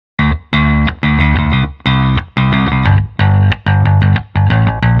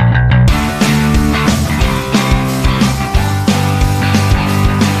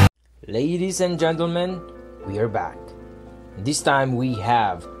Ladies and gentlemen, we are back. This time we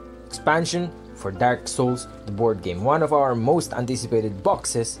have expansion for Dark Souls, the board game. One of our most anticipated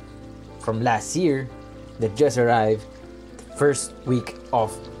boxes from last year that just arrived the first week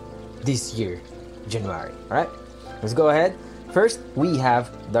of this year, January. Alright, let's go ahead. First, we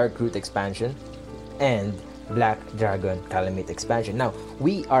have Dark Root expansion and Black Dragon Calamite expansion. Now,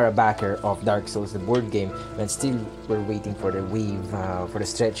 we are a backer of Dark Souls, the board game, and still we're waiting for the wave, for the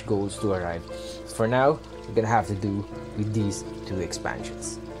stretch goals to arrive. For now, we're gonna have to do with these two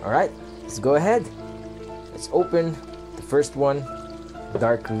expansions. Alright, let's go ahead. Let's open the first one,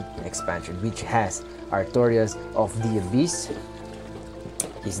 Dark Root expansion, which has Artorias of the Abyss,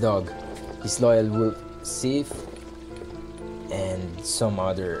 his dog, his loyal wolf Sif, and some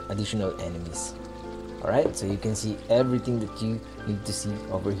other additional enemies. Alright, so you can see everything that you need to see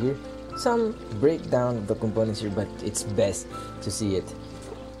over here. Some breakdown of the components here, but it's best to see it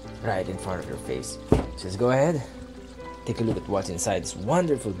right in front of your face. So let's go ahead, take a look at what's inside this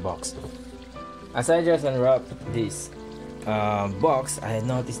wonderful box. As I just unwrapped this box, I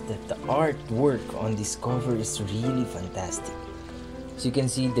noticed that the artwork on this cover is really fantastic. So you can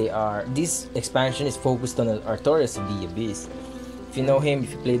see this expansion is focused on Artorias of the Abyss. If you know him,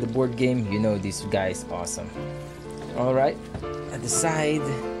 if you play the board game, you know this guy is awesome. Alright, at the side,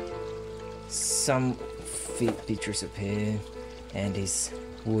 some pictures of him and his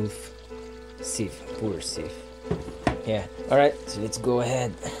wolf, Sif, poor Sif. Yeah, alright, so let's go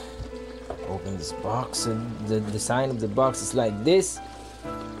ahead. Open this box. So the design of the box is like this,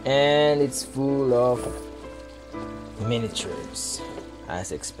 and it's full of miniatures,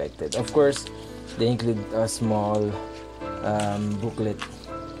 as expected. Of course, they include a small booklet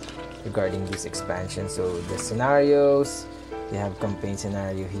regarding this expansion. So the scenarios, they have campaign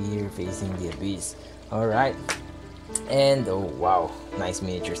scenario here facing the abyss. All right, and oh wow, nice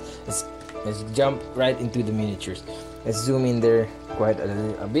miniatures. Let's jump right into the miniatures. Let's zoom in there quite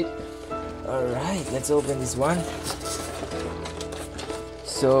a bit. All right, let's open this one.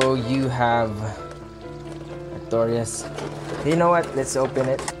 So you have Artorias. You know what, let's open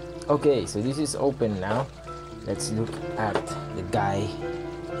it. Okay, so this is open now. Let's look at the guy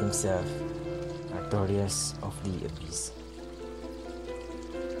himself, Artorias of the Abyss.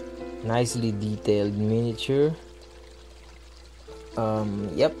 Nicely detailed miniature.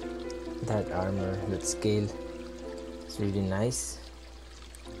 Yep, that armor, that scale, it's really nice.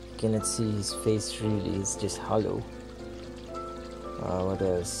 You cannot see his face really, it's just hollow. What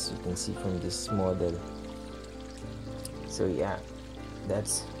else you can see from this model? So yeah,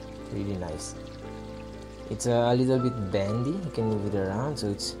 that's really nice. It's a little bit bendy, you can move it around, so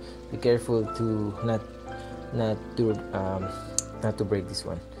it's be careful to not to break this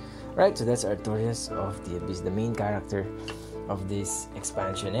one. Right, so that's Artorias of the Abyss, the main character of this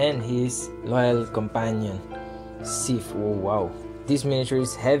expansion, and his loyal companion Sif. Oh wow, this miniature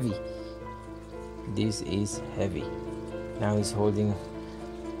is heavy. This is heavy. Now he's holding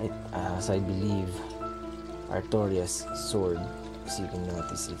it, as I believe, Artorias' sword. So you can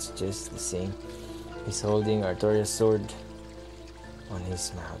notice it's just the same. He's holding Artorias' sword on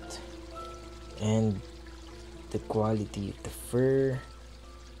his mouth, and the quality of the fur,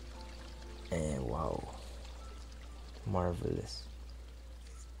 and wow, marvelous,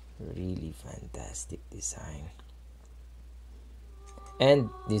 really fantastic design. And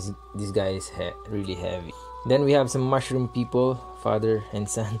this guy is really heavy. Then we have some mushroom people, father and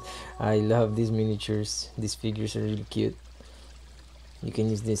son. I love these miniatures. These figures are really cute. You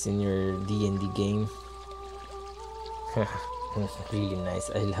can use this in your D&D game. Really nice.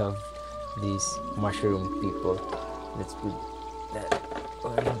 I love these mushroom people. Let's put that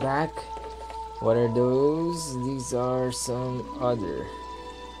on the back. What are those? These are some other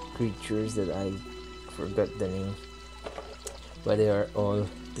creatures that I forgot the name, but they are all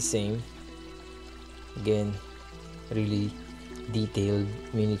the same. Again, really detailed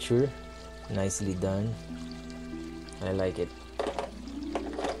miniature, nicely done. I like it.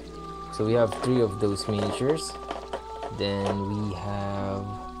 So we have 3 of those miniatures. Then we have,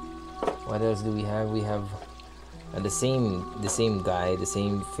 what else do we have? We have the same guy, the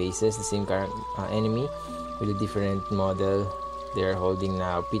same faces, the same enemy with a different model. They are holding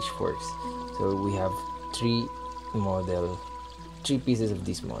now pitchforks. So we have 3 pieces of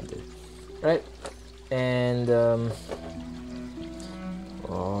this model, right? And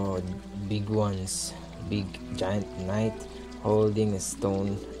oh, big ones, big giant knight holding a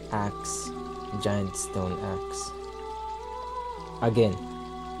stone axe, giant stone axe. Again,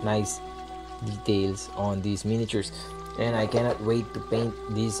 nice details on these miniatures, and I cannot wait to paint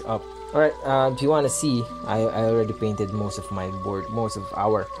these up. Alright, if you want to see, I already painted most of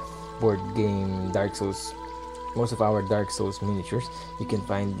our board game Dark Souls, most of our Dark Souls miniatures. You can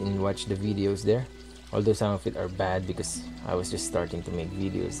find and watch the videos there. Although some of it are bad because I was just starting to make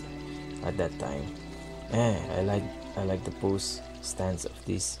videos at that time. I like the pose stance of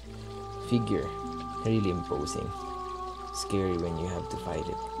this figure. Really imposing. Scary when you have to fight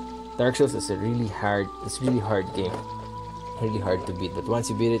it. Dark Souls is really hard game. Really hard to beat, but once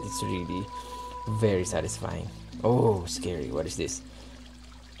you beat it, it's really very satisfying. Oh, scary. What is this?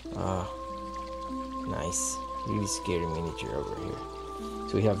 Nice. Really scary miniature over here.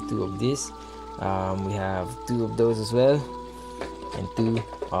 So we have 2 of this. We have 2 of those as well, and 2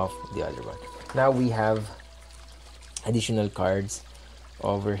 of the other one. Now we have additional cards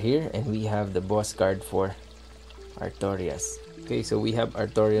over here, and we have the boss card for Artorias. Okay, so we have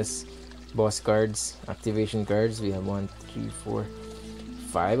Artorias boss cards, activation cards. We have 1, 3, 4,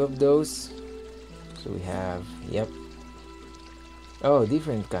 5 of those. So we have, yep. Oh,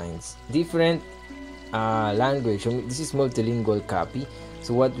 different kinds, different language. So this is multilingual copy.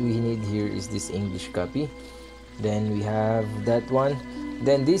 So what we need here is this English copy. Then we have that one.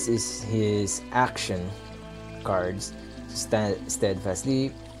 Then this is his action cards. Steadfast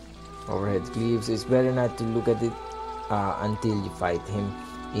leap, overhead cleave. So it's better not to look at it until you fight him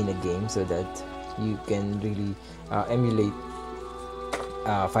in a game, so that you can really emulate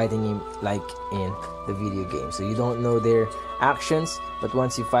fighting him like in the video game. So you don't know their actions, but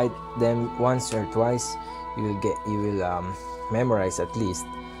once you fight them once or twice, you will memorize, at least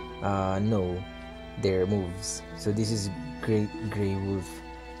know their moves. So this is Great Grey Wolf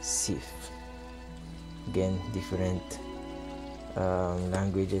Sif. Again, different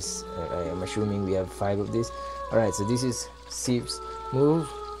languages. I am assuming we have 5 of this. Alright, so this is Sif's move.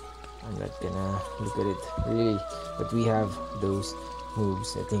 I'm not gonna look at it really, but we have those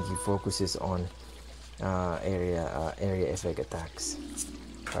moves. I think he focuses on area effect attacks.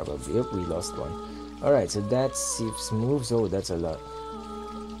 Probably. Yep, we lost one. Alright, so that's Sif's moves. Oh, that's a lot.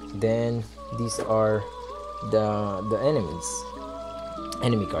 Then these are the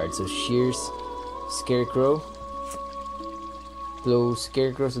enemy cards. So Shears, Scarecrow, Blow,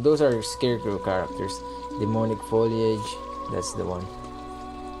 Scarecrow. So those are Scarecrow characters. Demonic Foliage, that's the one.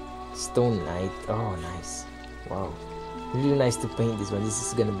 Stone Knight. Oh, nice. Wow, really nice to paint this one. This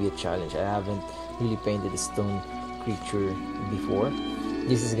is gonna be a challenge. I haven't really painted a stone creature before.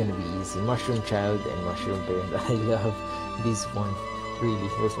 This is gonna be easy. Mushroom Child and Mushroom Parent. I love this one. Really,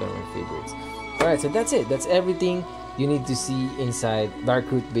 that's one of my favorites. Alright, so that's it. That's everything you need to see inside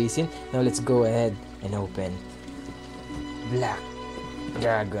Dark Root Basin. Now let's go ahead and open Black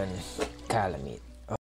Dragon Calamite.